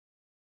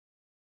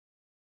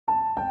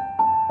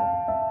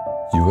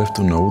You have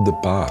to know the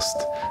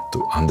past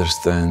to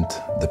understand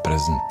the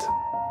present.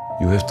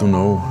 You have to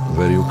know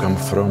where you come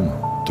from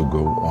to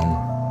go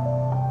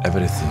on.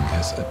 Everything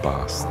has a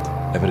past,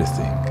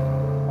 everything.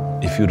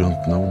 If you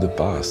don't know the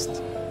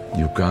past,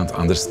 you can't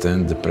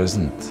understand the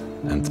present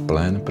and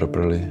plan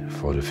properly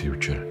for the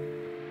future.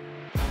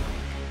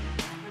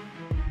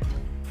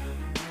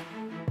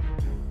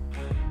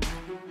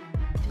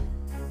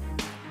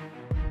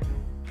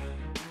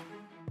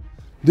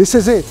 This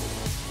is it,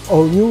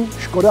 all new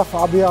ŠKODA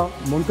FABIA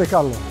Monte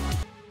Carlo.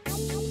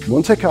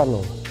 Monte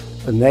Carlo,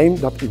 a name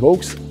that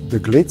evokes the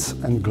glitz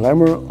and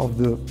glamour of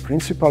the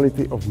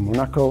Principality of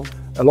Monaco,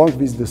 along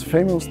with this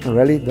famous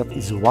rally that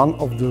is one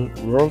of the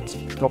world's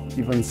top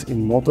events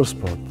in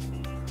motorsport.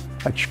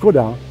 At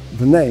ŠKODA,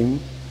 the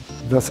name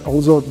thus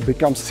also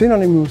becomes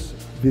synonymous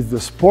with the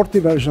sporty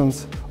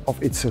versions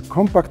of its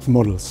compact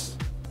models.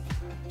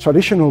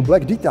 Traditional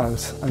black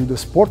details and the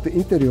sporty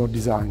interior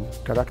design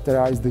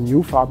characterize the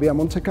new FABIA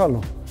Monte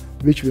Carlo,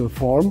 which will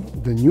form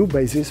the new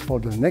basis for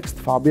the next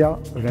FABIA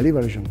rally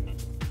version.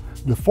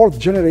 The fourth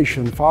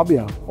generation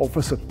FABIA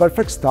offers a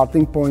perfect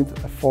starting point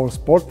for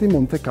sporty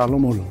Monte Carlo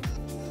model.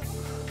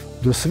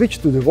 The switch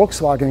to the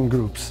Volkswagen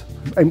Group's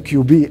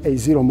MQB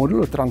A0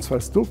 modular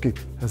transverse toolkit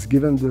has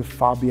given the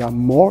FABIA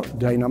more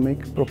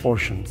dynamic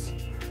proportions.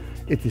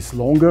 It is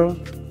longer,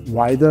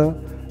 wider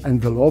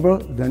and lower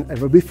than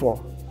ever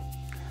before.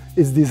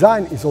 Its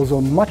design is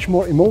also much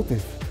more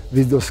emotive,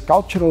 with the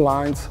sculptural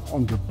lines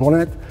on the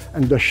bonnet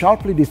and the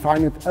sharply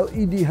defined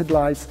LED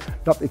headlights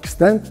that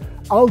extend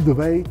all the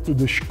way to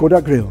the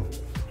ŠKODA grille.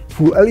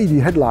 Full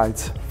LED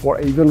headlights for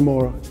even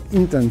more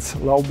intense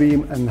low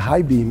beam and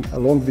high beam,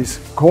 along with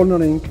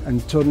cornering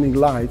and turning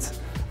lights,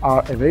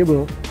 are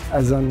available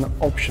as an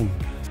option.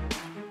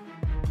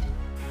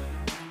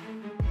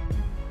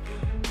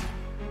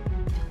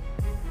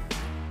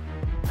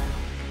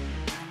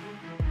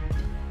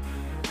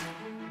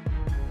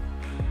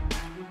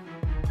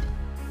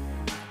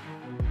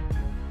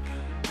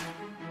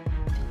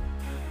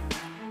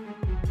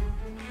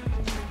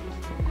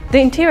 The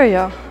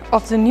interior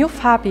of the new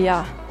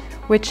FABIA,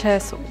 which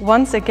has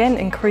once again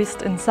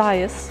increased in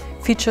size,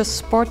 features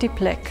sporty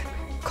black,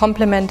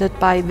 complemented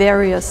by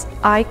various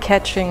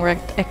eye-catching red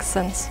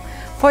accents,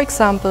 for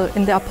example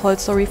in the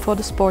upholstery for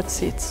the sports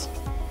seats.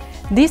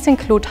 These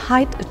include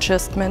height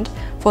adjustment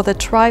for the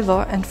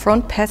driver and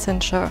front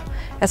passenger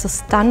as a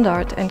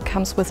standard and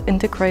comes with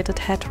integrated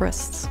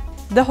headrests.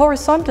 The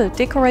horizontal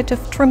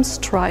decorative trim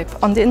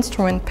stripe on the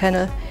instrument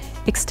panel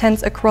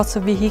extends across the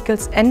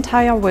vehicle's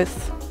entire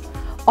width,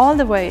 all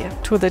the way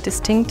to the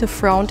distinctive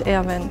front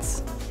air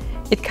vents.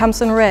 It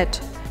comes in red,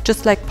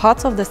 just like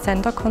parts of the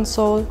center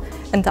console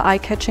and the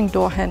eye-catching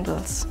door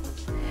handles.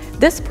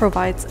 This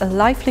provides a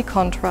lively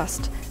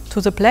contrast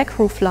to the black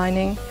roof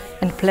lining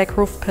and black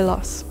roof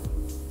pillars.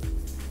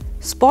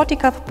 Sporty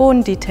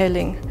carbon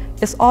detailing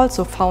is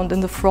also found in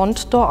the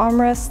front door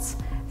armrests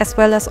as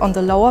well as on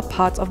the lower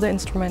parts of the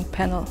instrument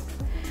panel,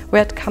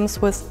 where it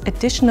comes with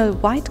additional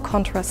white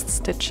contrast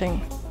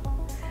stitching.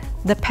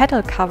 The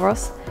pedal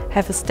covers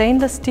have a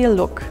stainless steel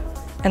look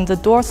and the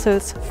door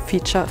sills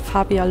feature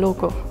FABIA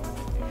logo.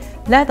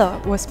 Leather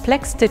with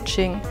black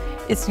stitching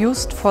is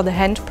used for the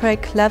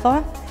handbrake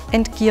lever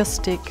and gear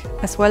stick,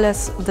 as well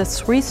as the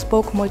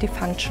 3-spoke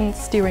multifunction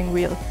steering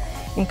wheel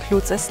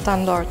includes as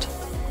standard.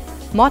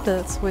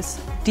 Models with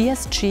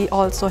DSG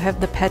also have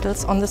the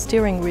pedals on the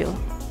steering wheel.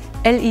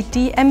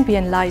 LED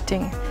ambient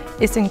lighting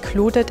is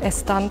included as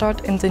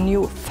standard in the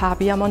new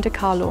FABIA Monte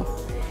Carlo.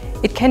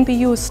 It can be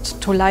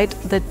used to light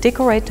the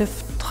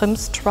decorative trim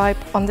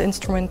stripe on the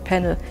instrument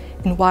panel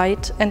in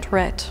white and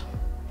red.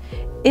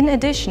 In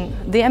addition,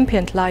 the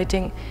ambient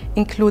lighting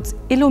includes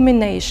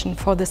illumination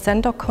for the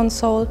center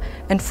console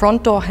and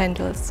front door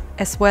handles,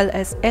 as well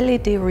as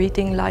LED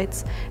reading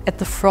lights at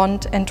the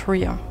front and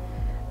rear.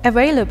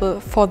 Available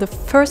for the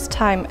first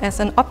time as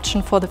an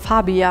option for the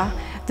FABIA,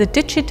 the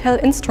digital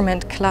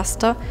instrument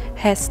cluster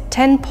has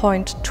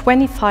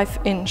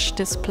 10.25-inch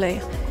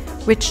display,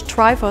 which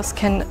drivers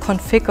can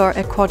configure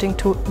according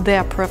to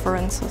their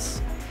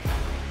preferences.